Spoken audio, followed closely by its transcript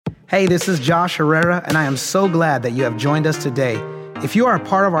Hey, this is Josh Herrera, and I am so glad that you have joined us today. If you are a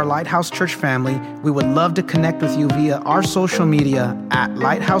part of our Lighthouse Church family, we would love to connect with you via our social media at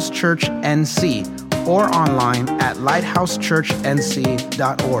Lighthouse Church NC or online at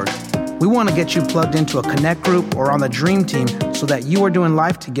lighthousechurchnc.org. We want to get you plugged into a connect group or on the dream team so that you are doing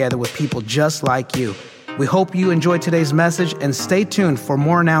life together with people just like you. We hope you enjoyed today's message and stay tuned for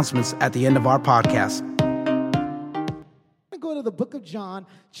more announcements at the end of our podcast. Go to the book of John,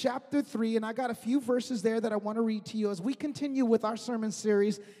 chapter 3, and I got a few verses there that I want to read to you as we continue with our sermon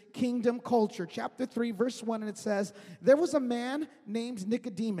series, Kingdom Culture. Chapter 3, verse 1, and it says, "There was a man named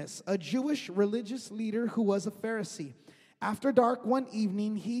Nicodemus, a Jewish religious leader who was a Pharisee. After dark one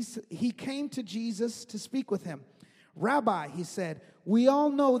evening, he came to Jesus to speak with him. 'Rabbi,' he said, 'we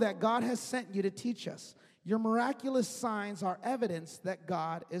all know that God has sent you to teach us. Your miraculous signs are evidence that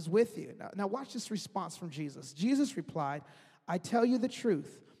God is with you.'" Now watch this response from Jesus. Jesus replied, "I tell you the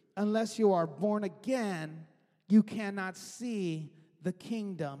truth, unless you are born again, you cannot see the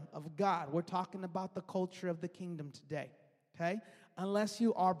kingdom of God." We're talking about the culture of the kingdom today, okay? Unless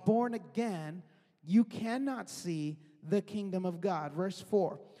you are born again, you cannot see the kingdom of God. Verse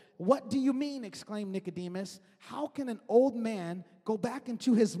 4. "What do you mean?" exclaimed Nicodemus. "How can an old man go back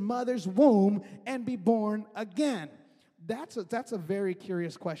into his mother's womb and be born again?" That's a very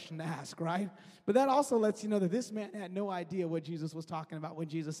curious question to ask, right? But that also lets you know that this man had no idea what Jesus was talking about when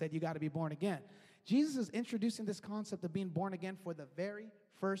Jesus said you got to be born again. Jesus is introducing this concept of being born again for the very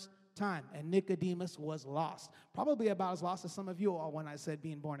first time, and Nicodemus was lost. Probably about as lost as some of you are when I said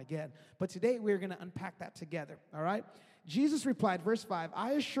being born again. But today we're going to unpack that together, all right? Jesus replied, verse 5,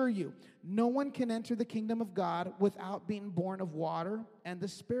 "I assure you, no one can enter the kingdom of God without being born of water and the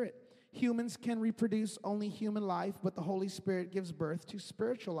Spirit. Humans can reproduce only human life, but the Holy Spirit gives birth to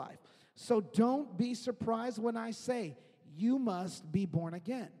spiritual life. So don't be surprised when I say, you must be born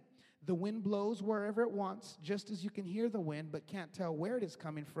again. The wind blows wherever it wants, just as you can hear the wind, but can't tell where it is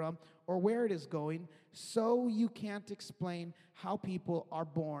coming from or where it is going. So you can't explain how people are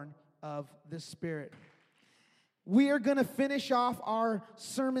born of the Spirit." We are going to finish off our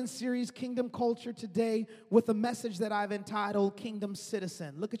sermon series, Kingdom Culture, today with a message that I've entitled Kingdom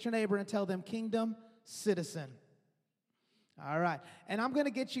Citizen. Look at your neighbor and tell them, Kingdom Citizen. All right. And I'm going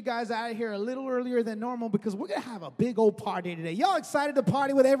to get you guys out of here a little earlier than normal because we're going to have a big old party today. Y'all excited to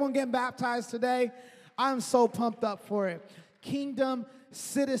party with everyone getting baptized today? I'm so pumped up for it. Kingdom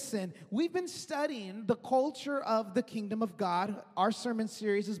Citizen. We've been studying the culture of the kingdom of God. Our sermon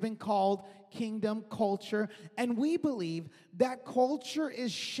series has been called Kingdom Culture, and we believe that culture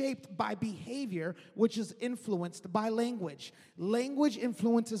is shaped by behavior, which is influenced by language. Language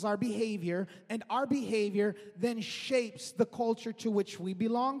influences our behavior, and our behavior then shapes the culture to which we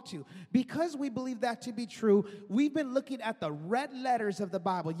belong to. Because we believe that to be true, we've been looking at the red letters of the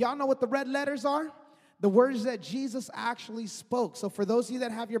Bible. Y'all know what the red letters are? The words that Jesus actually spoke. So for those of you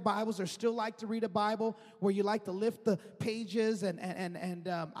that have your Bibles or still like to read a Bible where you like to lift the pages,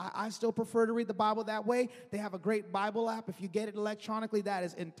 I still prefer to read the Bible that way. They have a great Bible app. If you get it electronically, that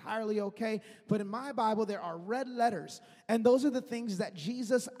is entirely okay. But in my Bible, there are red letters. And those are the things that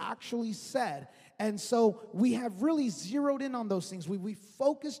Jesus actually said. And so we have really zeroed in on those things. We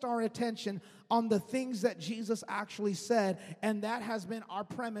focused our attention on the things that Jesus actually said, and that has been our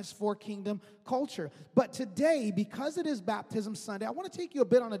premise for Kingdom Culture. But today, because it is Baptism Sunday, I want to take you a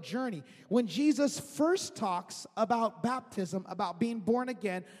bit on a journey. When Jesus first talks about baptism, about being born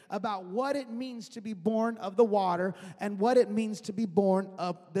again, about what it means to be born of the water, and what it means to be born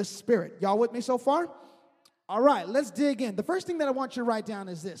of the Spirit. Y'all with me so far? All right, let's dig in. The first thing that I want you to write down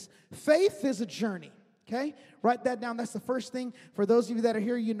is this. Faith is a journey, okay? Write that down. That's the first thing. For those of you that are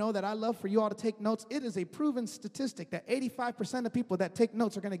here, you know that I love for you all to take notes. It is a proven statistic that 85% of people that take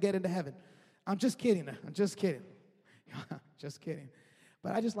notes are going to get into heaven. I'm just kidding. Just kidding.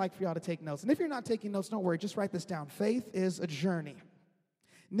 But I just like for y'all to take notes. And if you're not taking notes, don't worry. Just write this down. Faith is a journey.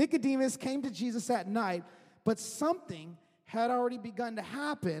 Nicodemus came to Jesus at night, but something had already begun to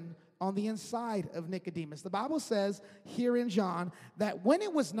happen on the inside of Nicodemus. The Bible says here in John that when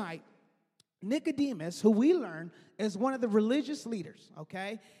it was night, Nicodemus, who we learn is one of the religious leaders,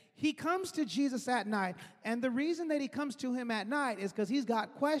 okay? He comes to Jesus at night, and the reason that he comes to him at night is because he's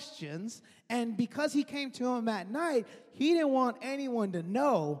got questions, and because he came to him at night, he didn't want anyone to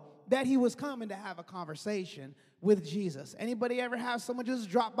know that he was coming to have a conversation with Jesus. Anybody ever have someone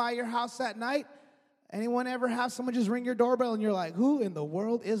just drop by your house at night? Anyone ever have someone just ring your doorbell and you're like, who in the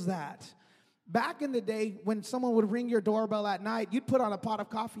world is that? Back in the day, when someone would ring your doorbell at night, you'd put on a pot of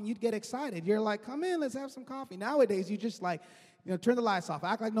coffee and you'd get excited. You're like, come in, let's have some coffee. Nowadays, you just like, turn the lights off.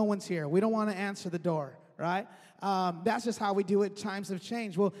 Act like no one's here. We don't want to answer the door, right? That's just how we do it. Times have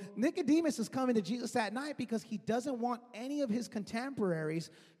changed. Well, Nicodemus is coming to Jesus at night because he doesn't want any of his contemporaries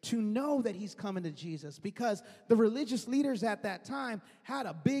to know that he's coming to Jesus, because the religious leaders at that time had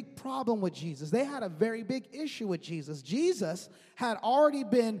a big problem with Jesus. They had a very big issue with Jesus. Jesus had already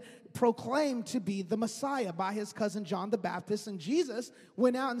been proclaimed to be the Messiah by his cousin John the Baptist, and Jesus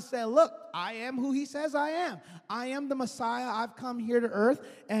went out and said, look, I am who he says I am. I am the Messiah. I've come here to earth,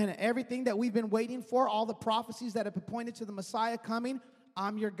 and everything that we've been waiting for, all the prophecies that have pointed to the Messiah coming,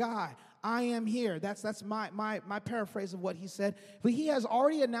 I'm your guy. I am here. That's my paraphrase of what he said. But he has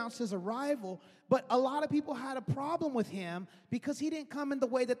already announced his arrival, but a lot of people had a problem with him because he didn't come in the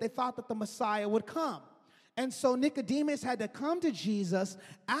way that they thought that the Messiah would come. And so Nicodemus had to come to Jesus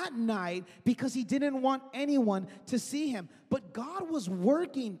at night because he didn't want anyone to see him. But God was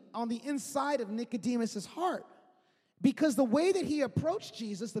working on the inside of Nicodemus's heart, because the way that he approached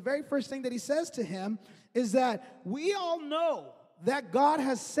Jesus, the very first thing that he says to him is that we all know that God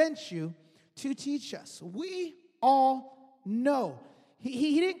has sent you to teach us. We all know.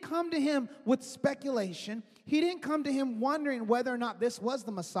 He didn't come to him with speculation. He didn't come to him wondering whether or not this was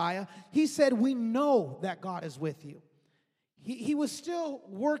the Messiah. He said, we know that God is with you. He was still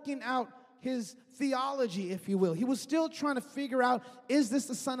working out his theology, if you will. He was still trying to figure out, is this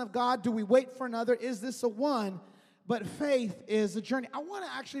the Son of God? Do we wait for another? Is this a one? But faith is a journey. I want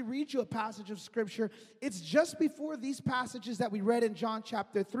to actually read you a passage of Scripture. It's just before these passages that we read in John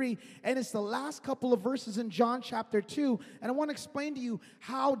chapter 3, and it's the last couple of verses in John chapter 2. And I want to explain to you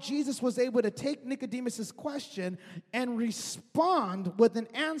how Jesus was able to take Nicodemus' question and respond with an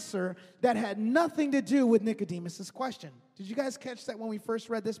answer that had nothing to do with Nicodemus' question. Did you guys catch that when we first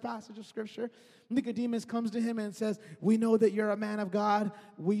read this passage of Scripture? Nicodemus comes to him and says, we know that you're a man of God.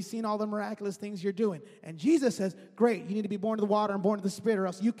 We've seen all the miraculous things you're doing. And Jesus says, great, you need to be born of the water and born of the Spirit, or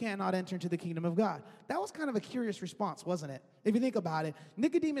else you cannot enter into the kingdom of God. That was kind of a curious response, wasn't it? If you think about it,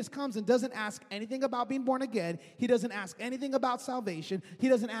 Nicodemus comes and doesn't ask anything about being born again. He doesn't ask anything about salvation. He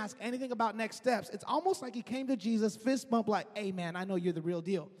doesn't ask anything about next steps. It's almost like he came to Jesus, fist bump, like, hey, man, I know you're the real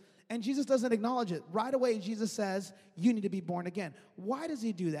deal. And Jesus doesn't acknowledge it. Right away, Jesus says, you need to be born again. Why does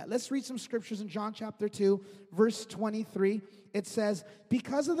he do that? Let's read some scriptures in John chapter 2, verse 23. It says,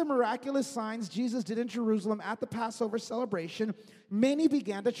 because of the miraculous signs Jesus did in Jerusalem at the Passover celebration, many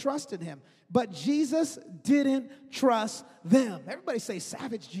began to trust in him. But Jesus didn't trust them. Everybody say,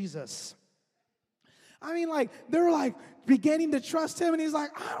 savage Jesus. I mean, they're beginning to trust him, and he's like,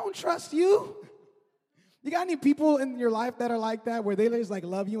 I don't trust you. You got any people in your life that are like that, where they just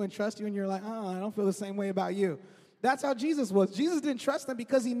love you and trust you, and you're like, I don't feel the same way about you? That's how Jesus was. Jesus didn't trust them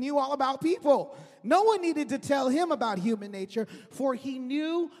because he knew all about people. No one needed to tell him about human nature, for he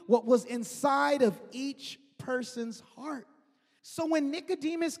knew what was inside of each person's heart. So when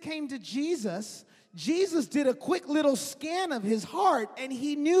Nicodemus came to Jesus, Jesus did a quick little scan of his heart, and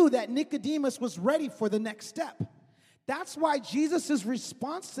he knew that Nicodemus was ready for the next step. That's why Jesus'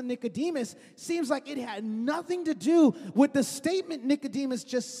 response to Nicodemus seems like it had nothing to do with the statement Nicodemus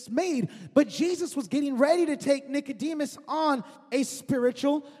just made, but Jesus was getting ready to take Nicodemus on a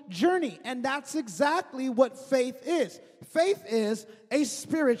spiritual journey, and that's exactly what faith is. Faith is a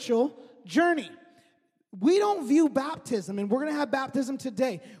spiritual journey. We don't view baptism, and we're going to have baptism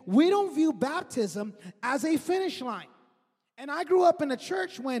today. We don't view baptism as a finish line. And I grew up in a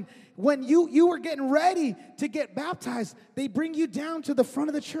church when you were getting ready to get baptized, they bring you down to the front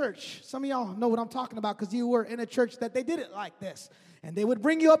of the church. Some of y'all know what I'm talking about because you were in a church that they did it like this. And they would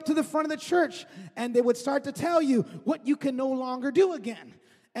bring you up to the front of the church, and they would start to tell you what you can no longer do again.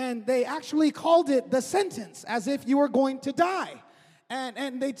 And they actually called it the sentence, as if you were going to die.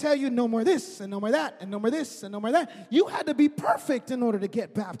 And they tell you no more this, and no more that, and no more this, and no more that. You had to be perfect in order to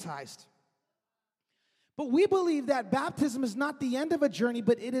get baptized. But we believe that baptism is not the end of a journey,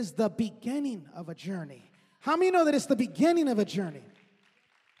 but it is the beginning of a journey. How many know that it's the beginning of a journey?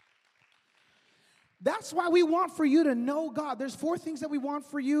 That's why we want for you to know God. There's 4 things that we want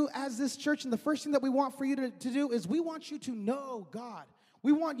for you as this church, and the first thing that we want for you to do is we want you to know God.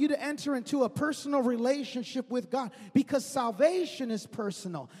 We want you to enter into a personal relationship with God, because salvation is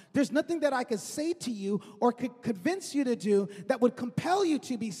personal. There's nothing that I could say to you or could convince you to do that would compel you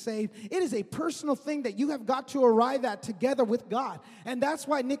to be saved. It is a personal thing that you have got to arrive at together with God. And that's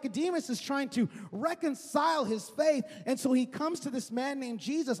why Nicodemus is trying to reconcile his faith. And so he comes to this man named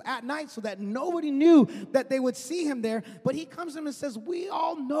Jesus at night so that nobody knew that they would see him there. But he comes to him and says, we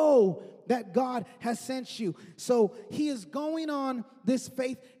all know that God has sent you. So he is going on this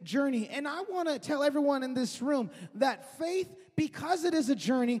faith journey. And I want to tell everyone in this room that faith, because it is a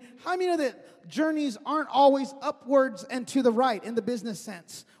journey, how many know that journeys aren't always upwards and to the right in the business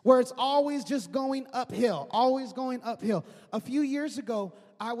sense, where it's always just going uphill, always going uphill. A few years ago,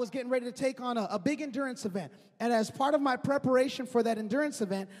 I was getting ready to take on a big endurance event. And as part of my preparation for that endurance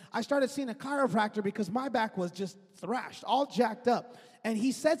event, I started seeing a chiropractor because my back was just thrashed, all jacked up. And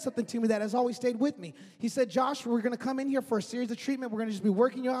he said something to me that has always stayed with me. He said, Josh, we're going to come in here for a series of treatment. We're going to just be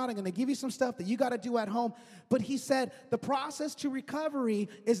working you out. I'm going to give you some stuff that you got to do at home. But he said, the process to recovery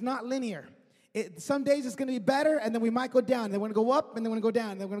is not linear. Some days it's going to be better, and then we might go down. Then we're going to go up, and then we're going to go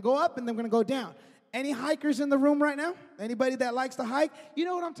down. Then we're going to go up, and then we're going to go down. Any hikers in the room right now? Anybody that likes to hike? You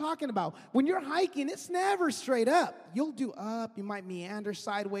know what I'm talking about. When you're hiking, it's never straight up. You'll do up. You might meander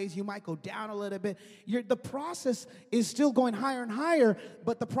sideways. You might go down a little bit. The process is still going higher and higher,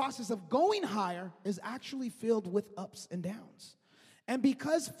 but the process of going higher is actually filled with ups and downs. And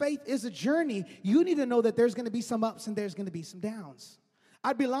because faith is a journey, you need to know that there's going to be some ups and there's going to be some downs.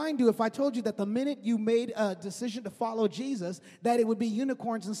 I'd be lying to you if I told you that the minute you made a decision to follow Jesus, that it would be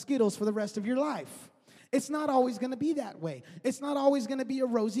unicorns and Skittles for the rest of your life. It's not always going to be that way. It's not always going to be a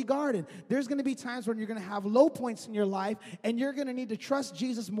rosy garden. There's going to be times when you're going to have low points in your life, and you're going to need to trust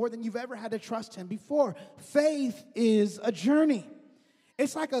Jesus more than you've ever had to trust him before. Faith is a journey.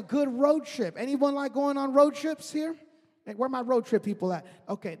 It's like a good road trip. Anyone like going on road trips here? Hey, where are my road trip people at?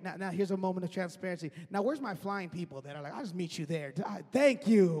 Okay, now here's a moment of transparency. Now, where's my flying people that are like, I'll just meet you there. Thank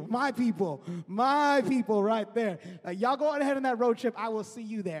you, my people right there. Y'all go on ahead on that road trip. I will see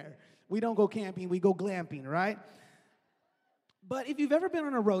you there. We don't go camping, we go glamping, right? But if you've ever been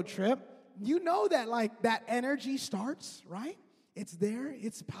on a road trip, you know that like that energy starts, right? It's there,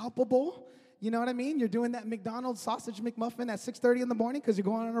 it's palpable. You know what I mean? You're doing that McDonald's sausage McMuffin at 6:30 in the morning because you're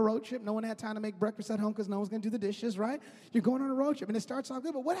going on a road trip. No one had time to make breakfast at home because no one's going to do the dishes, right? You're going on a road trip, and it starts off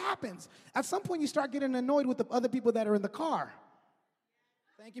good. But what happens? At some point, you start getting annoyed with the other people that are in the car.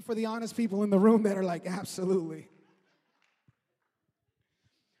 Thank you for the honest people in the room that are like, absolutely.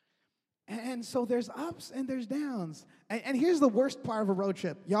 And so there's ups and there's downs. And here's the worst part of a road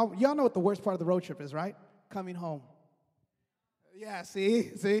trip. Y'all know what the worst part of the road trip is, right? Coming home. Yeah,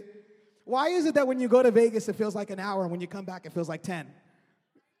 see? Why is it that when you go to Vegas, it feels like an hour, and when you come back, it feels like 10?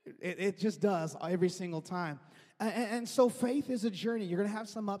 It just does every single time. And so faith is a journey. You're going to have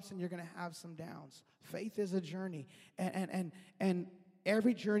some ups and you're going to have some downs. Faith is a journey. And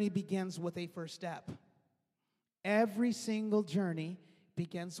every journey begins with a first step. Every single journey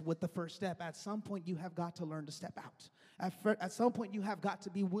begins with the first step. At some point, you have got to learn to step out. At some point, you have got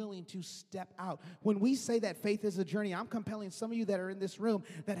to be willing to step out. When we say that faith is a journey, I'm compelling some of you that are in this room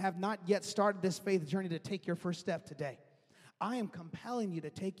that have not yet started this faith journey to take your first step today. I am compelling you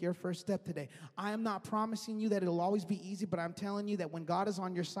to take your first step today. I am not promising you that it'll always be easy, but I'm telling you that when God is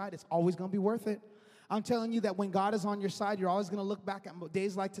on your side, it's always going to be worth it. I'm telling you that when God is on your side, you're always going to look back at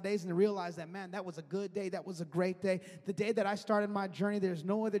days like today's and realize that, man, that was a good day. That was a great day. The day that I started my journey, there's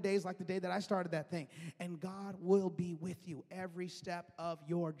no other days like the day that I started that thing. And God will be with you every step of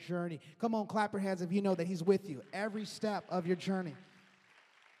your journey. Come on, clap your hands if you know that he's with you every step of your journey.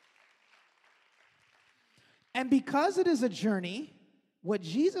 And because it is a journey, what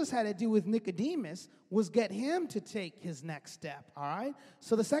Jesus had to do with Nicodemus was get him to take his next step, all right?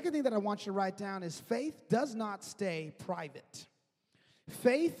 So the second thing that I want you to write down is faith does not stay private.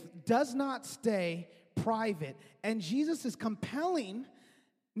 Faith does not stay private. And Jesus is compelling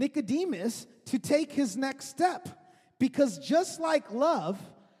Nicodemus to take his next step because just like love,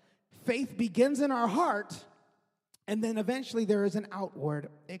 faith begins in our heart and then eventually there is an outward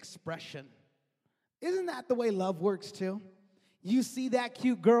expression. Isn't that the way love works too? You see that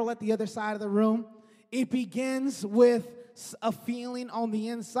cute girl at the other side of the room? It begins with a feeling on the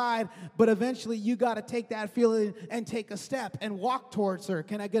inside, but eventually you got to take that feeling and take a step and walk towards her.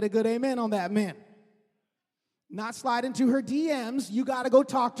 Can I get a good amen on that, man? Not slide into her DMs. You got to go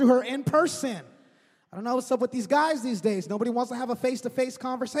talk to her in person. I don't know what's up with these guys these days. Nobody wants to have a face-to-face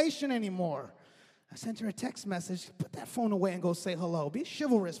conversation anymore. I sent her a text message. Put that phone away and go say hello. Be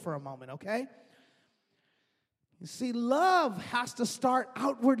chivalrous for a moment, okay? You see, love has to start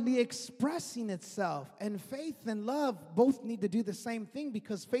outwardly expressing itself. And faith and love both need to do the same thing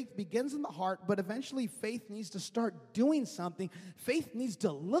because faith begins in the heart, but eventually faith needs to start doing something. Faith needs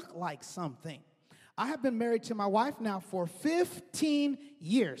to look like something. I have been married to my wife now for 15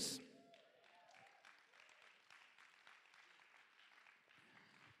 years.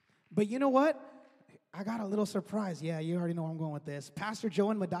 But you know what? I got a little surprise. Yeah, you already know where I'm going with this. Pastor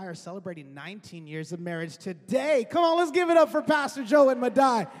Joe and Madai are celebrating 19 years of marriage today. Come on, let's give it up for Pastor Joe and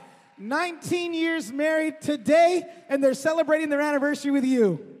Madai. 19 years married today, and they're celebrating their anniversary with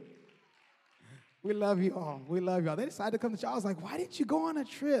you. We love you all. We love you all. They decided to come to church. I was like, why didn't you go on a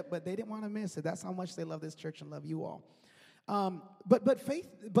trip? But they didn't want to miss it. That's how much they love this church and love you all.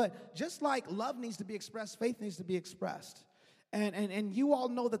 But just like love needs to be expressed, faith needs to be expressed. And you all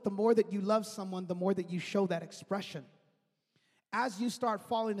know that the more that you love someone, the more that you show that expression. As you start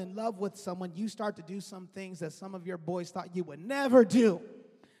falling in love with someone, you start to do some things that some of your boys thought you would never do.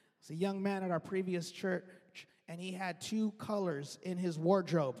 There's a young man at our previous church, and he had two colors in his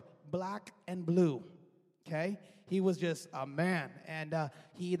wardrobe, black and blue, okay? He was just a man, and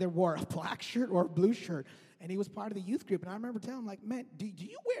he either wore a black shirt or a blue shirt, and he was part of the youth group. And I remember telling him, like, man, do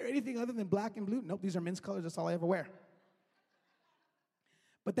you wear anything other than black and blue? Nope, these are men's colors. That's all I ever wear.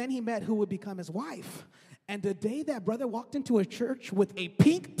 But then he met who would become his wife. And the day that brother walked into a church with a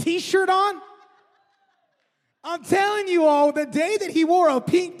pink T-shirt on, I'm telling you all, the day that he wore a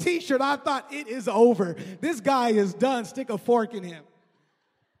pink T-shirt, I thought, it is over. This guy is done. Stick a fork in him.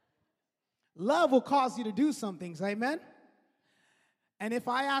 Love will cause you to do some things, amen? And if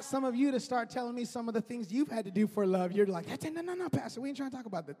I ask some of you to start telling me some of the things you've had to do for love, you're like, no, Pastor, we ain't trying to talk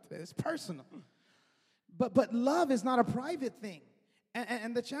about that. It's personal. But love is not a private thing.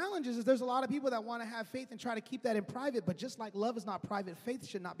 And the challenge is there's a lot of people that want to have faith and try to keep that in private, but just like love is not private, faith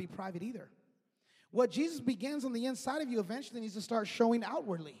should not be private either. What Jesus begins on the inside of you eventually needs to start showing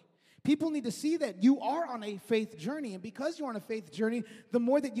outwardly. People need to see that you are on a faith journey, and because you're on a faith journey, the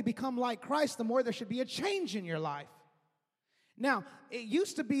more that you become like Christ, the more there should be a change in your life. Now, it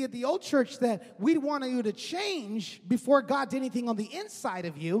used to be at the old church that we'd want you to change before God did anything on the inside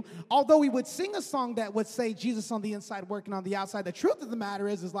of you, although we would sing a song that would say Jesus on the inside, working on the outside. The truth of the matter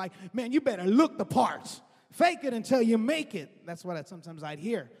is like, man, you better look the part. Fake it until you make it. That's what sometimes I'd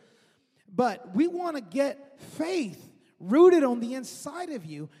hear. But we want to get faith rooted on the inside of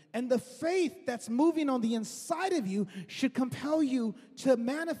you, and the faith that's moving on the inside of you should compel you to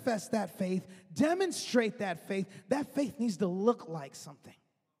manifest that faith, demonstrate that faith. That faith needs to look like something.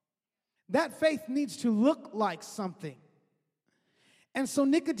 That faith needs to look like something. And so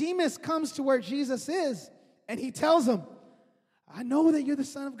Nicodemus comes to where Jesus is, and he tells him, I know that you're the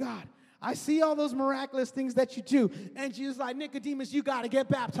Son of God. I see all those miraculous things that you do. And Jesus is like, Nicodemus, you got to get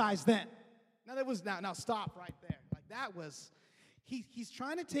baptized then. Now stop right there. Like that was, he's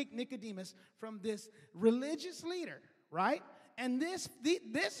trying to take Nicodemus from this religious leader, right? And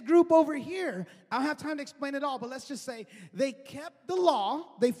this group over here, I don't have time to explain it all, but let's just say they kept the law,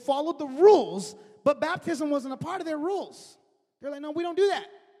 they followed the rules, but baptism wasn't a part of their rules. They're like, no, we don't do that.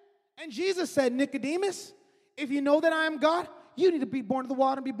 And Jesus said, Nicodemus, if you know that I am God, you need to be born of the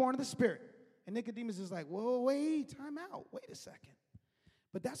water and be born of the Spirit. And Nicodemus is like, whoa, wait, time out. Wait a second.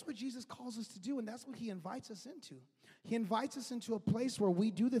 But that's what Jesus calls us to do, and that's what he invites us into. He invites us into a place where we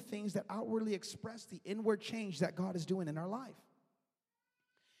do the things that outwardly express the inward change that God is doing in our life.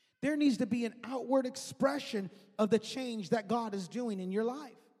 There needs to be an outward expression of the change that God is doing in your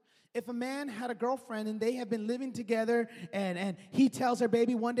life. If a man had a girlfriend and they have been living together and he tells her,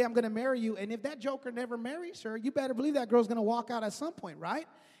 baby, one day I'm going to marry you, and if that joker never marries her, you better believe that girl's going to walk out at some point, right?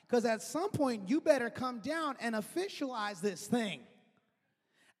 Because at some point, you better come down and officialize this thing.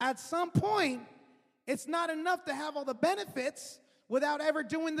 At some point, it's not enough to have all the benefits without ever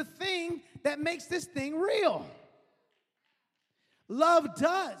doing the thing that makes this thing real. Love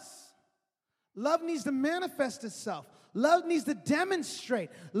does. Love needs to manifest itself. Love needs to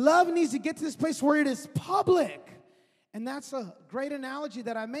demonstrate. Love needs to get to this place where it is public. And that's a great analogy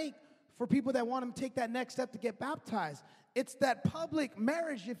that I make for people that want to take that next step to get baptized. It's that public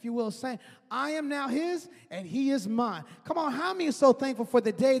marriage, if you will, saying, I am now his and he is mine. Come on, how many are so thankful for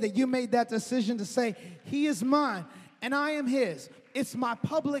the day that you made that decision to say, he is mine and I am his? It's my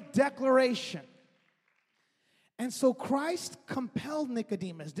public declaration. And so Christ compelled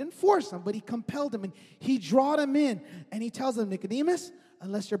Nicodemus, didn't force him, but he compelled him, and he drawed him in, and he tells him, Nicodemus,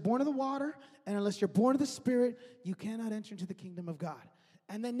 unless you're born of the water and unless you're born of the Spirit, you cannot enter into the kingdom of God.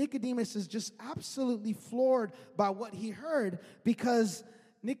 And then Nicodemus is just absolutely floored by what he heard, because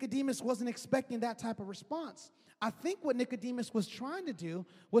Nicodemus wasn't expecting that type of response. I think what Nicodemus was trying to do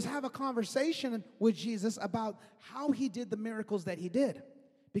was have a conversation with Jesus about how he did the miracles that he did.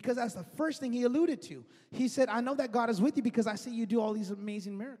 Because that's the first thing he alluded to. He said, I know that God is with you because I see you do all these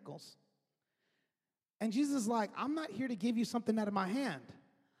amazing miracles. And Jesus is like, I'm not here to give you something out of my hand.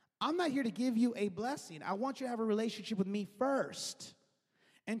 I'm not here to give you a blessing. I want you to have a relationship with me first.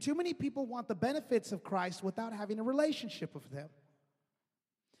 And too many people want the benefits of Christ without having a relationship with him.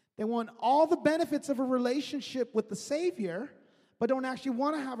 They want all the benefits of a relationship with the Savior, but don't actually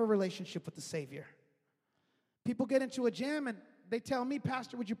want to have a relationship with the Savior. People get into a jam and they tell me,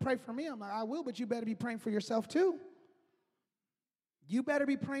 Pastor, would you pray for me? I'm like, I will, but you better be praying for yourself too. You better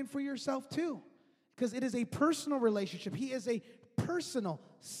be praying for yourself too, because it is a personal relationship. He is a personal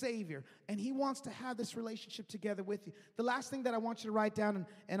Savior, and He wants to have this relationship together with you. The last thing that I want you to write down,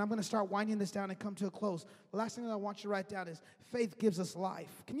 and I'm going to start winding this down and come to a close. The last thing that I want you to write down is faith gives us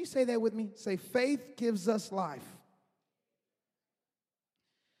life. Can you say that with me? Say, faith gives us life.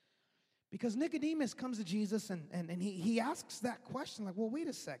 Because Nicodemus comes to Jesus and he asks that question, like, well, wait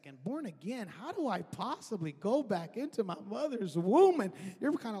a second, born again, how do I possibly go back into my mother's womb? And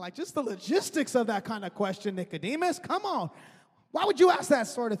you're kind of like, just the logistics of that kind of question, Nicodemus, come on. Why would you ask that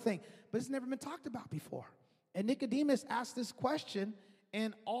sort of thing? But it's never been talked about before. And Nicodemus asked this question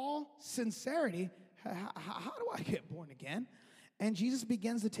in all sincerity, how do I get born again? And Jesus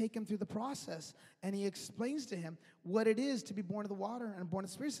begins to take him through the process, and he explains to him what it is to be born of the water and born of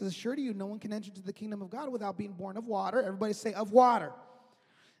the Spirit. He says, "Sure to you, no one can enter into the kingdom of God without being born of water." Everybody say, of water.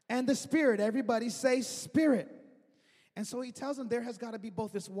 And the Spirit. Everybody say, Spirit. And so he tells them there has got to be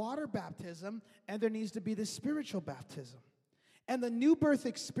both this water baptism and there needs to be this spiritual baptism. And the new birth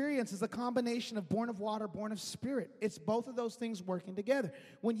experience is a combination of born of water, born of Spirit. It's both of those things working together.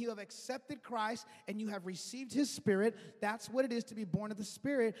 When you have accepted Christ and you have received His Spirit, that's what it is to be born of the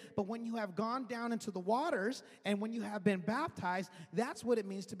Spirit. But when you have gone down into the waters and when you have been baptized, that's what it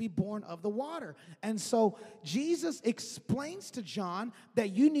means to be born of the water. And so Jesus explains to John that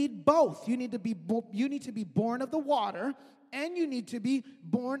you need both. You need to be born of the water, and you need to be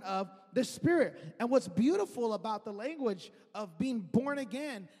born of the Spirit. And what's beautiful about the language of being born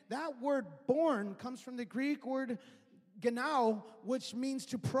again, that word born comes from the Greek word genao, which means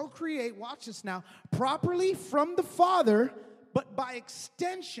to procreate, watch this now, properly from the father, but by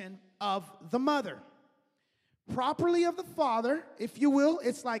extension of the mother. Properly of the father, if you will,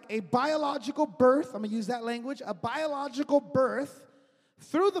 it's like a biological birth. I'm going to use that language, a biological birth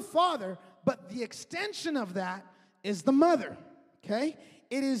through the father, but the extension of that is the mother, okay?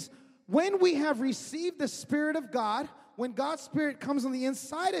 It is when we have received the Spirit of God, when God's Spirit comes on the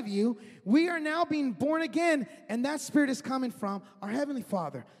inside of you, we are now being born again, and that Spirit is coming from our Heavenly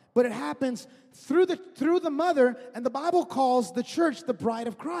Father. But it happens through the mother, and the Bible calls the church the bride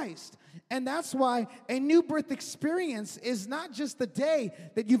of Christ. And that's why a new birth experience is not just the day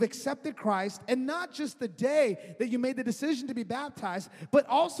that you've accepted Christ and not just the day that you made the decision to be baptized, but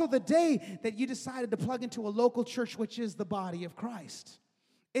also the day that you decided to plug into a local church, which is the body of Christ.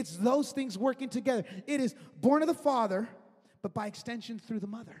 It's those things working together. It is born of the Father, but by extension through the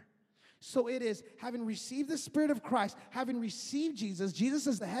mother. So it is having received the Spirit of Christ, having received Jesus. Jesus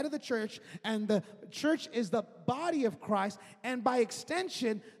is the head of the church, and the church is the body of Christ, and by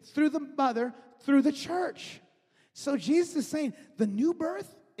extension, through the mother, through the church. So Jesus is saying, the new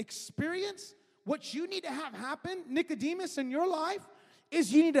birth experience, what you need to have happen, Nicodemus, in your life,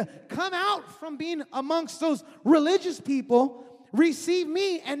 is you need to come out from being amongst those religious people, receive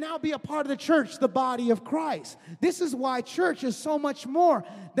me, and now be a part of the church, the body of Christ. This is why church is so much more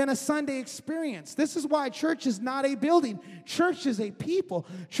than a Sunday experience. This is why church is not a building. Church is a people.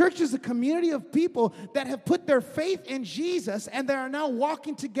 Church is a community of people that have put their faith in Jesus, and they are now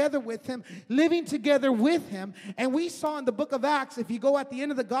walking together with Him, living together with Him. And we saw in the book of Acts, if you go at the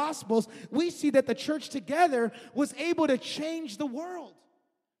end of the Gospels, we see that the church together was able to change the world.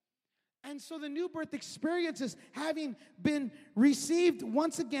 And so the new birth experience is having been received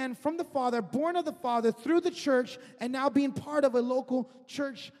once again from the Father, born of the Father through the church, and now being part of a local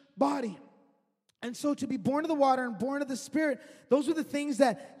church body. And so to be born of the water and born of the Spirit, those were the things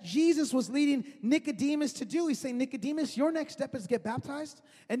that Jesus was leading Nicodemus to do. He's saying, Nicodemus, your next step is to get baptized.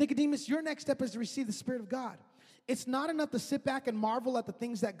 And Nicodemus, your next step is to receive the Spirit of God. It's not enough to sit back and marvel at the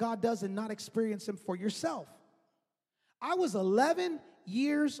things that God does and not experience Him for yourself. I was 11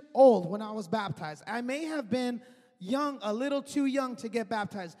 years old when I was baptized. I may have been young, a little too young to get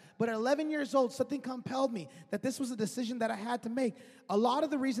baptized, but at 11 years old, something compelled me that this was a decision that I had to make. A lot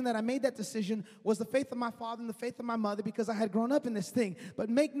of the reason that I made that decision was the faith of my father and the faith of my mother, because I had grown up in this thing. But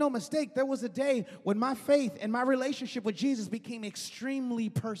make no mistake, there was a day when my faith and my relationship with Jesus became extremely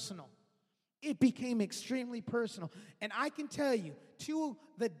personal. It became extremely personal. And I can tell you, to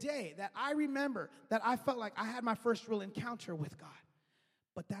the day that I remember that I felt like I had my first real encounter with God.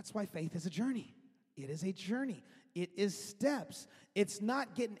 But that's why faith is a journey. It is a journey. It is steps. It's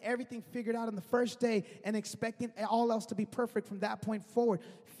not getting everything figured out on the first day and expecting all else to be perfect from that point forward.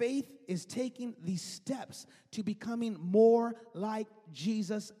 Faith is taking these steps to becoming more like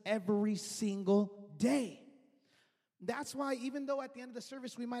Jesus every single day. That's why even though at the end of the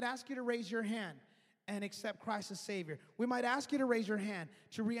service we might ask you to raise your hand, and accept Christ as Savior. We might ask you to raise your hand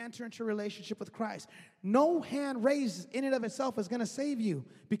to re-enter into a relationship with Christ. No hand raised in and of itself is going to save you,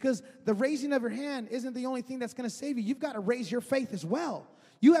 because the raising of your hand isn't the only thing that's going to save you. You've got to raise your faith as well.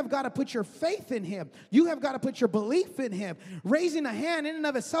 You have got to put your faith in Him. You have got to put your belief in Him. Raising a hand in and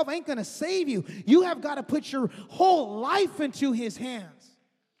of itself ain't going to save you. You have got to put your whole life into His hands.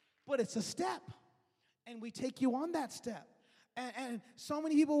 But it's a step, and we take you on that step. And so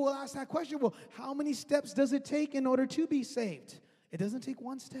many people will ask that question, well, how many steps does it take in order to be saved? It doesn't take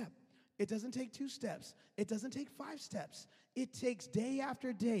one step. It doesn't take 2 steps. It doesn't take 5 steps. It takes day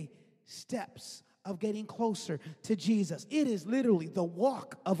after day steps of getting closer to Jesus. It is literally the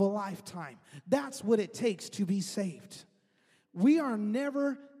walk of a lifetime. That's what it takes to be saved. We are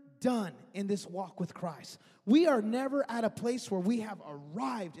never done in this walk with Christ. We are never at a place where we have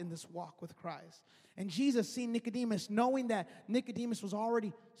arrived in this walk with Christ. And Jesus, seeing Nicodemus, knowing that Nicodemus was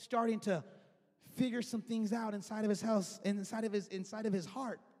already starting to figure some things out inside of his house and inside of his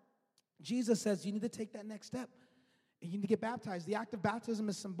heart, Jesus says, you need to take that next step. You need to get baptized. The act of baptism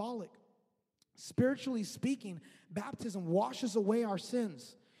is symbolic. Spiritually speaking, baptism washes away our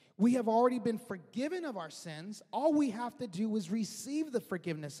sins. We have already been forgiven of our sins. All we have to do is receive the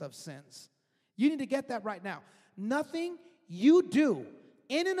forgiveness of sins. You need to get that right now. Nothing you do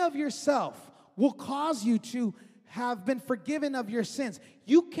in and of yourself will cause you to have been forgiven of your sins.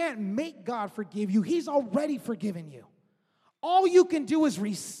 You can't make God forgive you. He's already forgiven you. All you can do is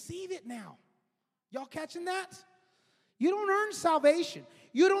receive it now. Y'all catching that? You don't earn salvation.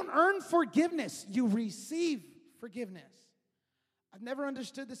 You don't earn forgiveness. You receive forgiveness. I've never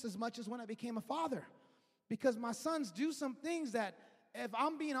understood this as much as when I became a father, because my sons do some things that, if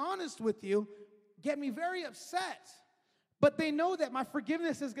I'm being honest with you, get me very upset. But they know that my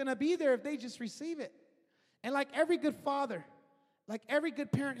forgiveness is going to be there if they just receive it. And like every good father, like every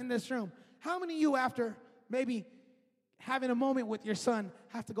good parent in this room, how many of you, after maybe having a moment with your son,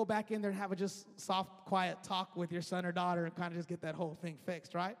 have to go back in there and have a just soft, quiet talk with your son or daughter and kind of just get that whole thing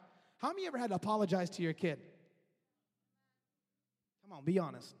fixed, right? How many of you ever had to apologize to your kid? Come on, be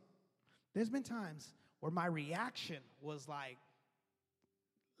honest. There's been times where my reaction was like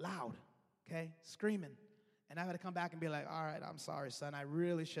loud, okay, screaming. And I had to come back and be like, all right, I'm sorry, son. I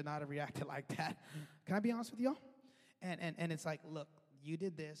really should not have reacted like that. Can I be honest with y'all? And it's like, look, you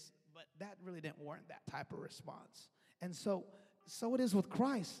did this, but that really didn't warrant that type of response. And so it is with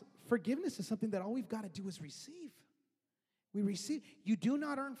Christ. Forgiveness is something that all we've got to do is receive. We receive. You do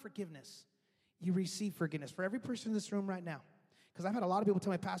not earn forgiveness. You receive forgiveness. For every person in this room right now, because I've had a lot of people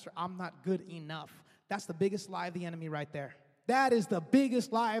tell me, Pastor, I'm not good enough. That's the biggest lie of the enemy right there. That is the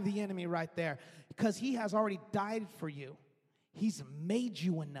biggest lie of the enemy right there, because he has already died for you. He's made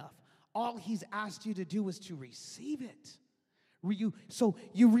you enough. All he's asked you to do is to receive it. So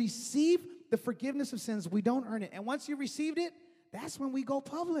you receive the forgiveness of sins. We don't earn it. And once you received it, that's when we go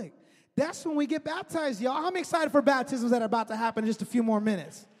public. That's when we get baptized, y'all. I'm excited for baptisms that are about to happen in just a few more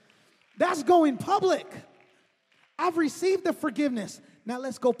minutes. That's going public. I've received the forgiveness. Now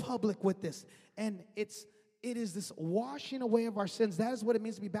let's go public with this. And it is this washing away of our sins. That is what it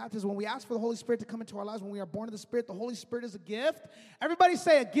means to be baptized. When we ask for the Holy Spirit to come into our lives, when we are born of the Spirit, the Holy Spirit is a gift. Everybody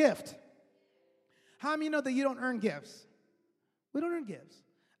say a gift. How many of you know that you don't earn gifts? We don't earn gifts.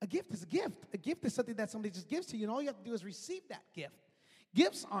 A gift is a gift. A gift is something that somebody just gives to you, and all you have to do is receive that gift.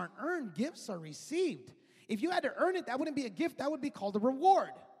 Gifts aren't earned. Gifts are received. If you had to earn it, that wouldn't be a gift. That would be called a reward.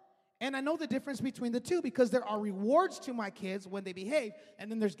 And I know the difference between the two, because there are rewards to my kids when they behave,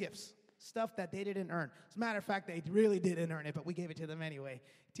 and then there's gifts. Stuff that they didn't earn. As a matter of fact, they really didn't earn it, but we gave it to them anyway.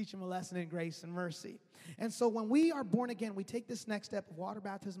 Teach them a lesson in grace and mercy. And so when we are born again, we take this next step of water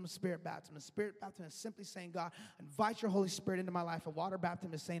baptism and spirit baptism. And spirit baptism is simply saying, God, invite your Holy Spirit into my life. And water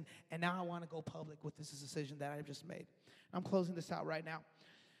baptism is saying, and now I want to go public with this decision that I've just made. I'm closing this out right now.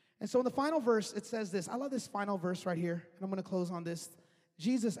 And so in the final verse, it says this. I love this final verse right here, and I'm going to close on this.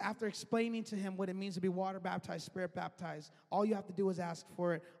 Jesus, after explaining to him what it means to be water baptized, spirit baptized, all you have to do is ask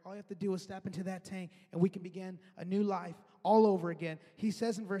for it. All you have to do is step into that tank, and we can begin a new life all over again. He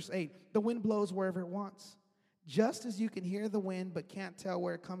says in verse 8, the wind blows wherever it wants. Just as you can hear the wind but can't tell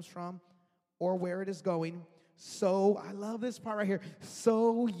where it comes from or where it is going, so, I love this part right here,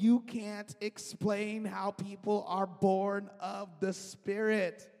 so you can't explain how people are born of the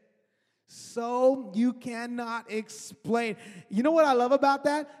Spirit. So you cannot explain. You know what I love about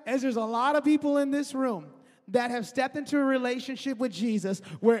that? Is there's a lot of people in this room that have stepped into a relationship with Jesus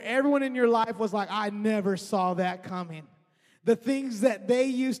where everyone in your life was like, I never saw that coming. The things that they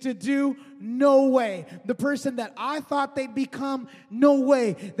used to do, no way. The person that I thought they'd become, no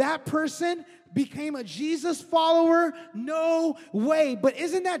way. That person became a Jesus follower? No way. But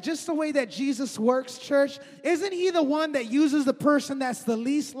isn't that just the way that Jesus works, church? Isn't he the one that uses the person that's the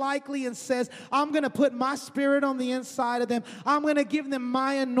least likely and says, I'm going to put my spirit on the inside of them. I'm going to give them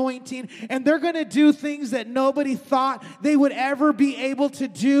my anointing, and they're going to do things that nobody thought they would ever be able to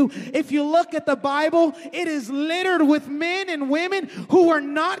do. If you look at the Bible, it is littered with men and women who are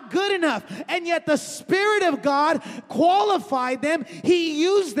not good enough, and yet the Spirit of God qualified them, he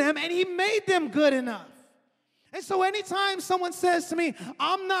used them, and he made them good enough. And so anytime someone says to me,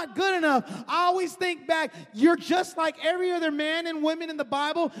 I'm not good enough, I always think back, you're just like every other man and woman in the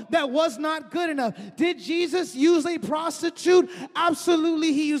Bible that was not good enough. Did Jesus use a prostitute?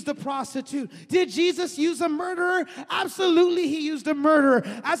 Absolutely, he used a prostitute. Did Jesus use a murderer? Absolutely, he used a murderer.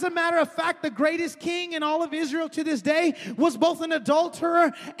 As a matter of fact, the greatest king in all of Israel to this day was both an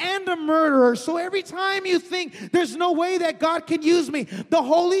adulterer and a murderer. So every time you think there's no way that God can use me, the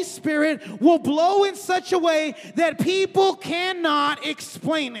Holy Spirit will blow in such a way that people cannot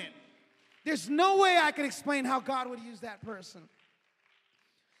explain it. There's no way I can explain how God would use that person.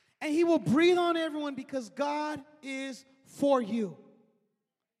 And he will breathe on everyone because God is for you.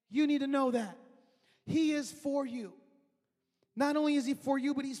 You need to know that. He is for you. Not only is he for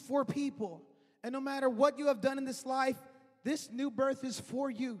you, but he's for people. And no matter what you have done in this life, this new birth is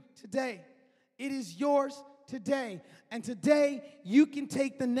for you today. It is yours today. And today, you can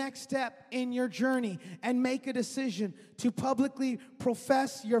take the next step in your journey and make a decision to publicly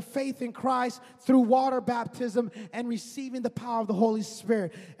profess your faith in Christ through water baptism and receiving the power of the Holy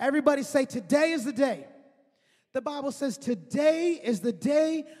Spirit. Everybody say, today is the day. The Bible says today is the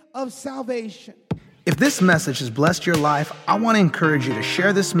day of salvation. If this message has blessed your life, I want to encourage you to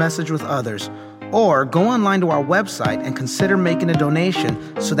share this message with others, or go online to our website and consider making a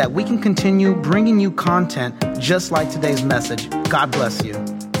donation so that we can continue bringing you content just like today's message. God bless you.